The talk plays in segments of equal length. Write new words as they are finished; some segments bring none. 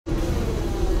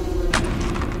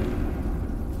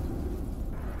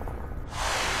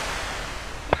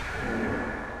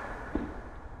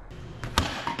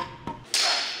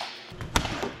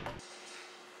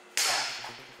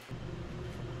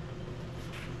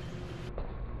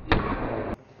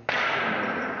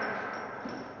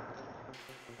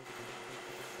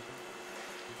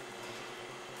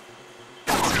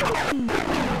Hey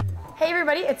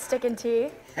everybody, it's Stick and Tea.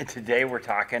 And today we're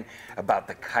talking about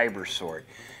the Khyber Sword.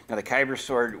 Now the Khyber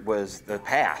Sword was the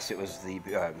pass. It was the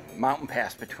mountain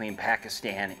pass between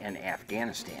Pakistan and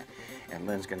Afghanistan. And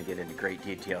Lynn's going to get into great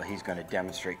detail. He's going to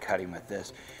demonstrate cutting with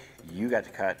this. You got to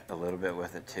cut a little bit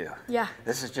with it too. Yeah.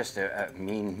 This is just a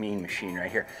mean machine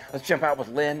right here. Let's jump out with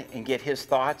Lynn and get his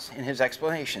thoughts and his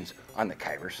explanations on the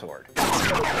Khyber Sword.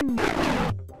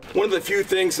 One of the few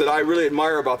things that I really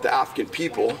admire about the Afghan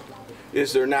people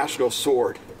is their national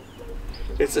sword.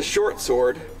 It's a short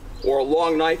sword, or a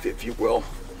long knife if you will.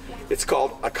 It's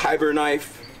called a Khyber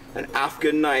knife, an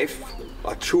Afghan knife,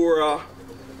 a chura.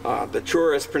 The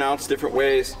chura is pronounced different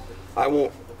ways. I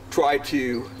won't try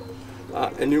to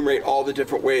enumerate all the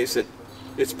different ways that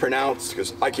it's pronounced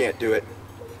because I can't do it,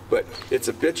 but it's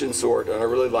a bitchin' sword and I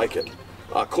really like it.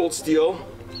 Cold Steel,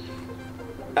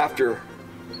 after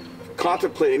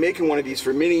contemplating making one of these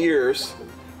for many years,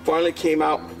 finally came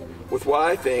out with what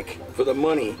I think, for the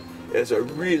money, is a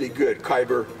really good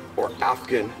Khyber or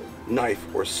Afghan knife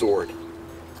or sword.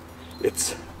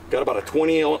 It's got about a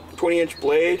 20-inch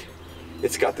blade.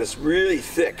 It's got this really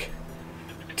thick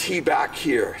T back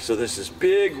here, so there's this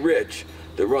big ridge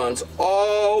that runs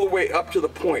all the way up to the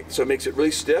point, so it makes it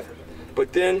really stiff,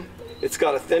 but then it's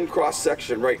got a thin cross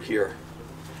section right here,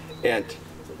 and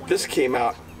this came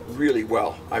out really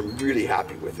well. I'm really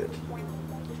happy with it.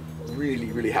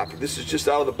 Really happy. This is just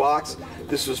out of the box.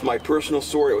 This was my personal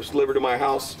sword. It was delivered to my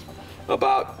house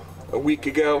about a week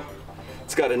ago.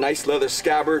 It's got a nice leather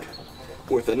scabbard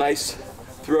with a nice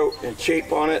throat and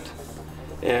shape on it,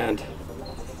 and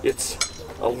it's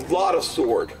a lot of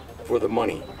sword for the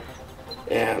money.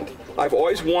 And I've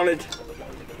always wanted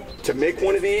to make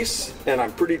one of these, and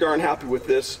I'm pretty darn happy with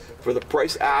this. For the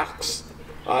price axe,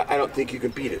 I don't think you can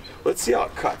beat it. Let's see how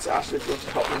it cuts. Ashley, if you want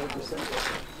to help me with this thing.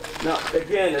 Now,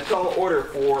 again, it's on order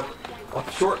for a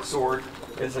short sword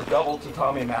is a double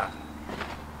tatami mat.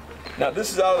 Now,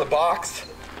 this is out of the box.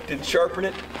 Didn't sharpen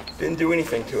it, didn't do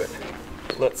anything to it.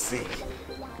 Let's see.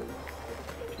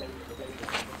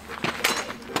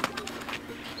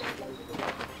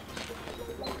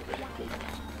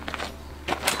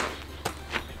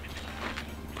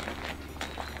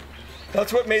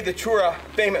 That's what made the chura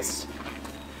famous.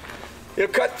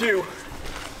 It'll cut through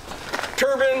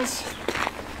turbans,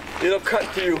 it'll cut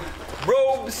through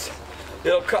robes,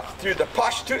 it'll cut through the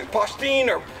pashtun,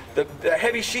 or the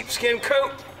heavy sheepskin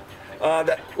coat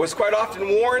that was quite often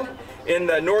worn in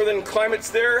the northern climates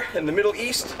there in the Middle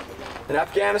East, in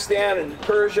Afghanistan and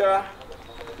Persia.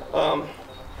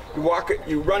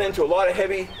 You run into a lot of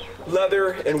heavy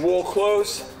leather and wool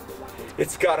clothes.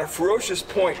 It's got a ferocious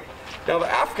point. Now the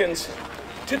Afghans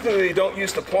typically don't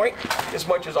use the point as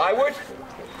much as I would,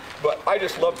 but I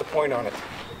just love the point on it.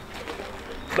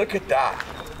 Look at that.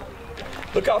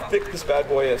 Look how thick this bad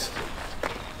boy is.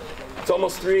 It's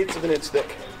almost 3/8 of an inch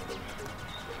thick.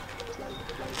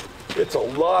 It's a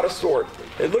lot of sword.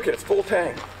 And look at its full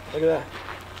tang. Look at that.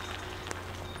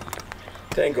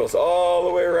 Tang goes all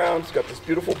the way around. It's got this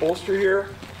beautiful bolster here.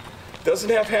 Doesn't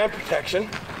have hand protection.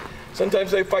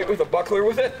 Sometimes they fight with a buckler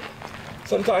with it.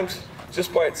 Sometimes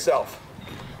just by itself.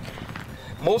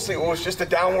 Mostly it was just a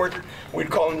downward,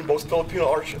 we'd call in most Filipino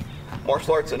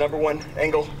martial arts a #1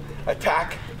 angle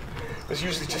attack. It was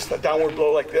usually just a downward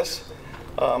blow like this,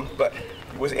 but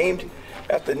it was aimed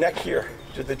at the neck here,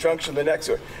 to the junction of the neck,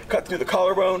 so it cut through the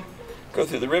collarbone, go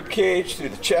through the rib cage, through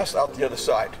the chest, out the other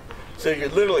side. So you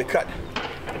literally cut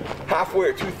halfway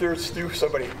or 2/3 through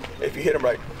somebody if you hit them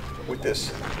right with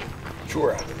this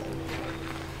chura.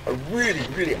 A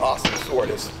really awesome sword,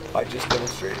 as I just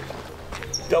demonstrated.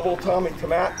 Double tatami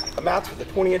mats with a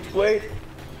 20-inch blade.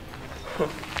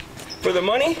 For the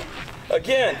money,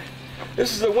 again,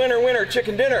 this is a winner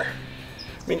chicken dinner.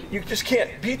 I mean, you just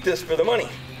can't beat this for the money.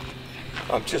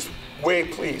 I'm just way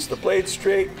pleased. The blade's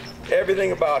straight,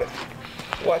 everything about it.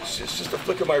 Watch, it's just a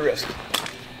flick of my wrist.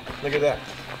 Look at that.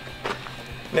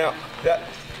 Now, that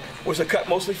was a cut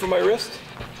mostly from my wrist,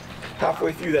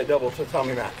 halfway through that double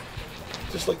tatami mat.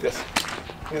 Just like this.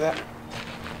 Look at that.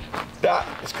 That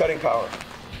is cutting power.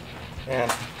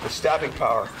 And the stabbing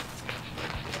power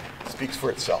speaks for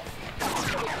itself.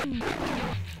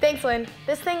 Thanks, Lynn.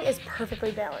 This thing is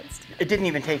perfectly balanced. It didn't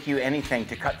even take you anything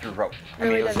to cut through rope. I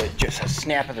mean, it was just a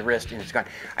snap of the wrist and it's gone.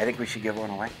 I think we should give one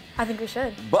away. I think we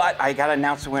should. But I got to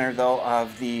announce the winner, though,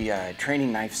 of the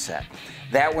training knife set.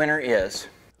 That winner is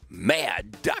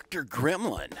Mad Dr.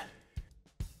 Gremlin.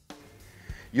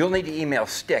 You'll need to email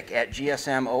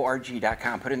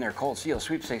stick@gsmorg.com. Put in there Cold Steel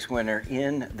Sweepstakes winner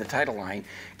in the title line.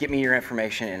 Get me your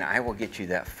information and I will get you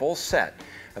that full set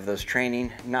of those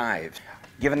training knives.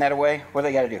 giving that away, what do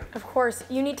they got to do? Of course,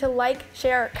 you need to like,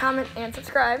 share, comment, and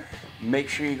subscribe. Make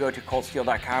sure you go to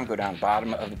coldsteel.com, go down the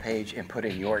bottom of the page, and put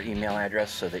in your email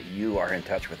address so that you are in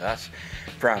touch with us.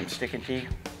 From Stick and Tea,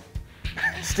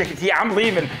 I'm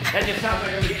leaving. That just sounds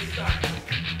like I'm getting stuck.